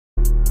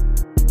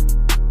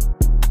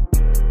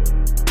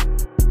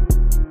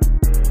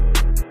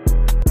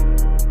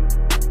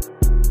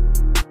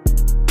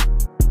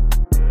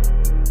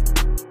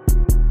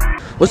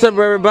What's up,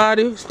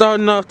 everybody?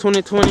 Starting off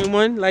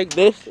 2021 like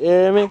this, you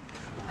hear me?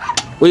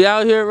 We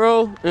out here,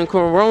 bro, in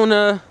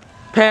Corona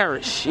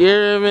Parish, you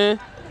hear me?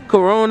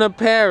 Corona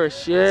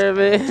Parish, you hear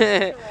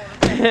me?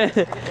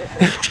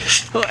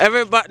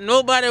 Everybody,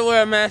 nobody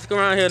wear a mask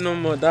around here no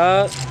more,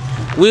 dog.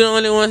 We the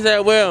only ones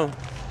that wear them,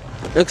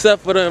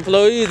 except for the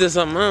employees or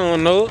something. I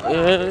don't know.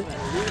 You hear me?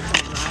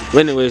 But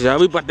anyways, y'all,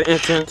 we about to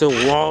enter into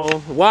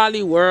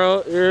Wally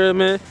World. You hear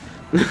me?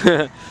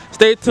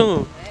 Stay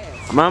tuned.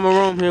 Mama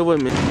Rome here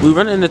with me. We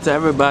running into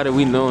everybody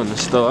we know in the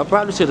store. I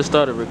probably should have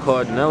started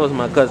recording. That was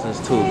my cousins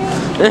too.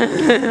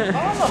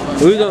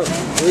 we gonna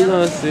see. We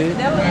gonna see.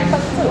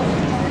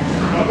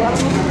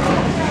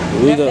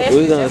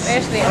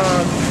 Ashley,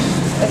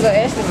 that's what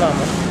Ashley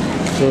mama.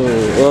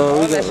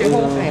 So, that's your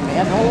whole family.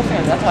 That's the whole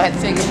family. That's why I had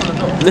to take it from the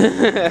door.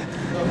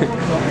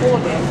 Whole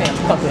damn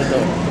family come to the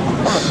door.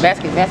 Come on,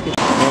 basket. Mama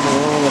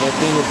Rome with a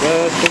senior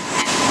basket.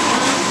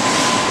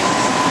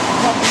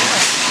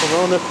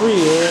 Corona free,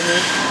 you hear me?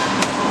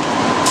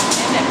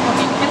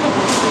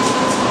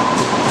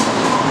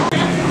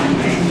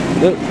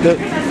 Look. I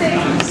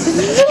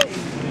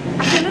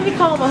said, let me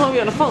call my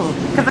homie on the phone.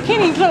 Because I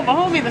can't even tell my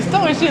homie in the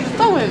store and she in the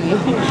store with me.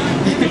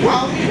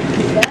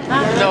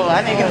 No,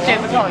 I didn't get a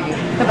chance to call you.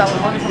 Because I was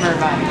running from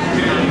everybody.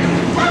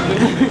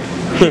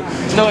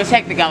 No, it's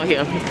hectic out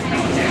here.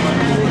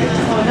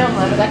 Oh, never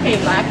mind. I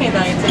can't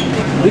down here take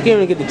pictures. We can't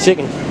even get the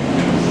chicken.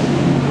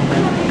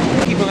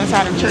 People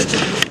inside of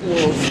churches and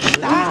schools.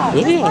 Stop.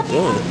 What are y'all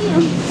doing?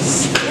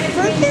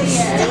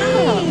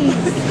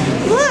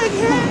 Look,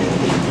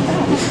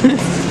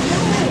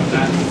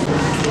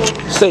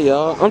 Say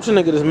y'all, I'm trying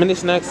to get as many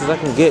snacks as I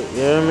can get,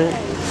 you know what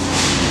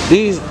I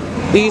mean?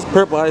 These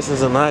purple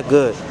icings are not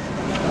good.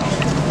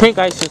 Pink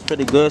icing's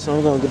pretty good, so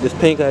I'm gonna get this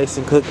pink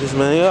icing cookies,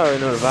 man. You already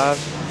know the vibes.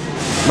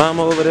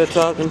 Mama over there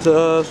talking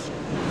to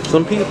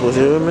some people,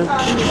 you know what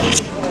I mean?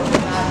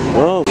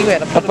 Oh,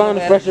 I found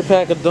a fresher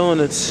pack of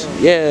donuts.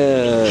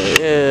 Yeah.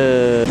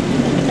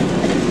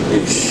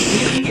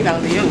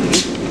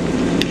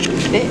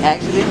 They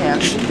actually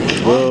have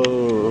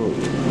Whoa.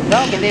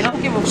 dog, and they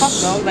don't give a fuck,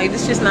 dog. Like,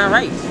 this just not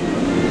right.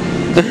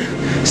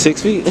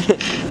 6 feet.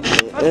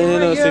 Ain't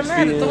no 6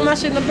 feet. Throw my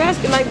shit in the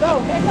basket, like, go,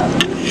 back up.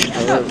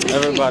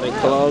 Everybody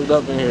clogged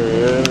up in here, you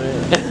know what I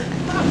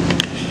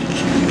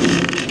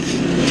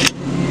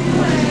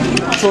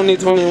mean?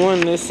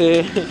 2021, they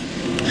said,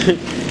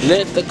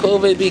 let the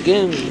COVID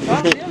begin.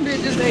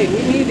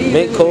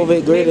 Make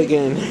COVID great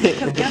again.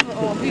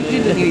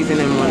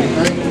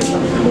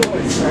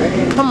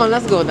 Come on,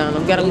 let's go down.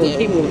 We gotta go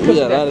keep moving. We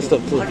got a lot of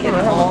stuff too.